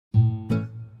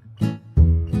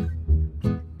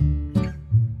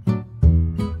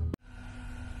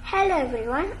Hello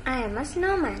everyone, I am a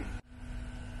snowman.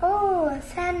 Oh,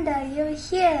 Santa, you're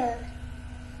here.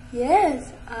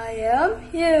 Yes, I am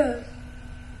here.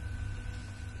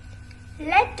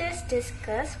 Let us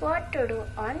discuss what to do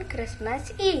on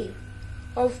Christmas Eve.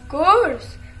 Of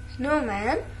course.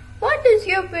 Snowman, what is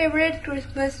your favorite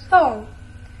Christmas song?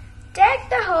 Deck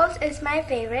the Halls is my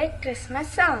favorite Christmas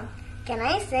song. Can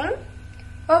I sing?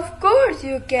 Of course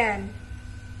you can.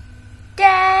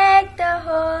 Deck the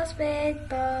halls with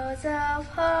boughs of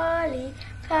holly,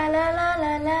 fa la la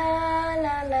la la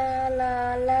la la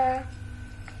la la.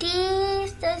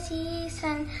 'Tis the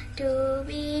season to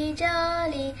be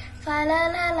jolly, fa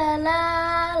la la la la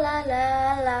la la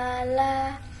la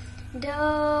la.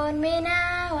 Don't we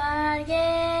now our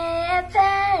gay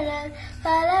apparel,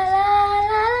 fa la la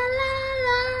la la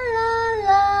la la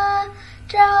la.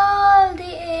 Troll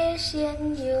the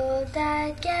Asian youth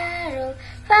that carol,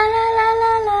 fa la la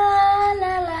la la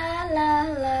la la la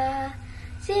la.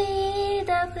 See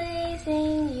the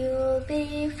blazing Yule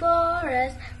before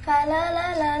us, fa la la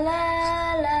la la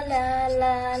la la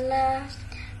la la.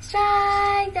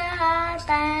 Strike the harp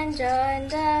and join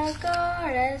the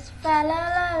chorus, fa la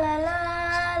la la la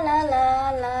la la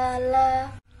la la.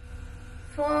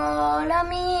 Follow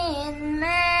me in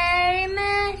merry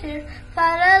measure, fa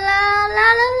la la la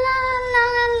la la la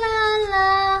la la.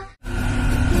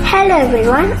 Hello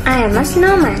everyone, I am a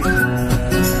snowman.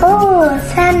 Oh,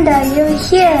 Santa, you're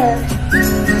here.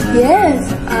 Yes,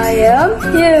 I am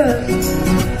here.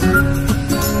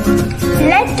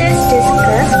 Let us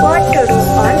discuss what to do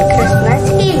on Christmas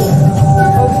Eve.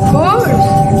 Of course.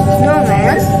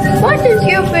 Snowman, what is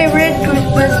your favorite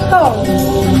Christmas song?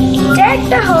 Deck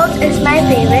the Halls is my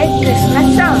favorite Christmas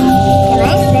song. Can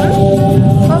I sing?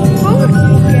 Of course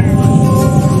you can.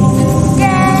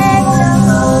 Deck the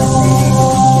halls.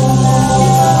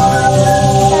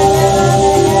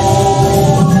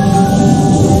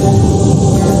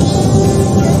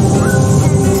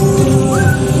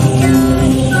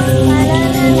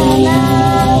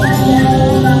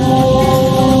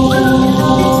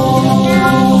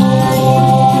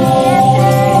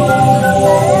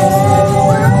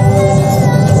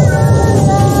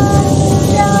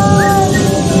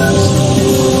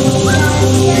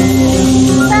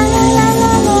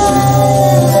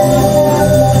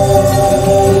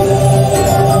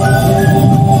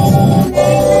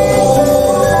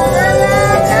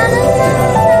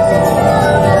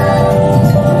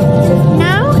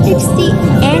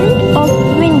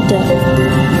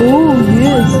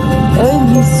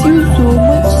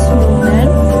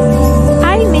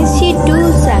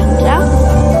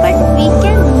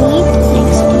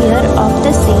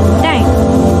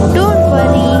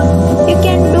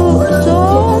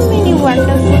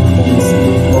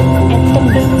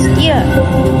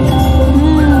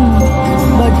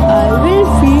 But I will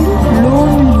feel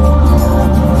lonely.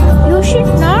 You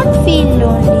should not feel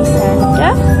lonely,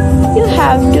 Santa. You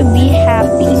have to be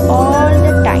happy all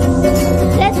the time.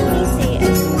 Let me say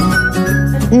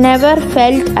it. Never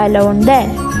felt alone then.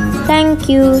 Thank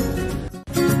you.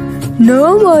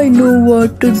 Now I know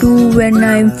what to do when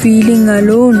I'm feeling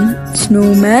alone,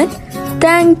 Snowman.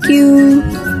 Thank you.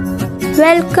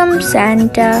 Welcome,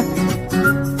 Santa.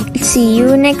 See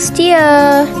you next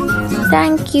year.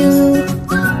 Thank you.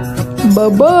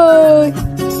 Bye-bye.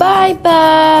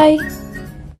 Bye-bye.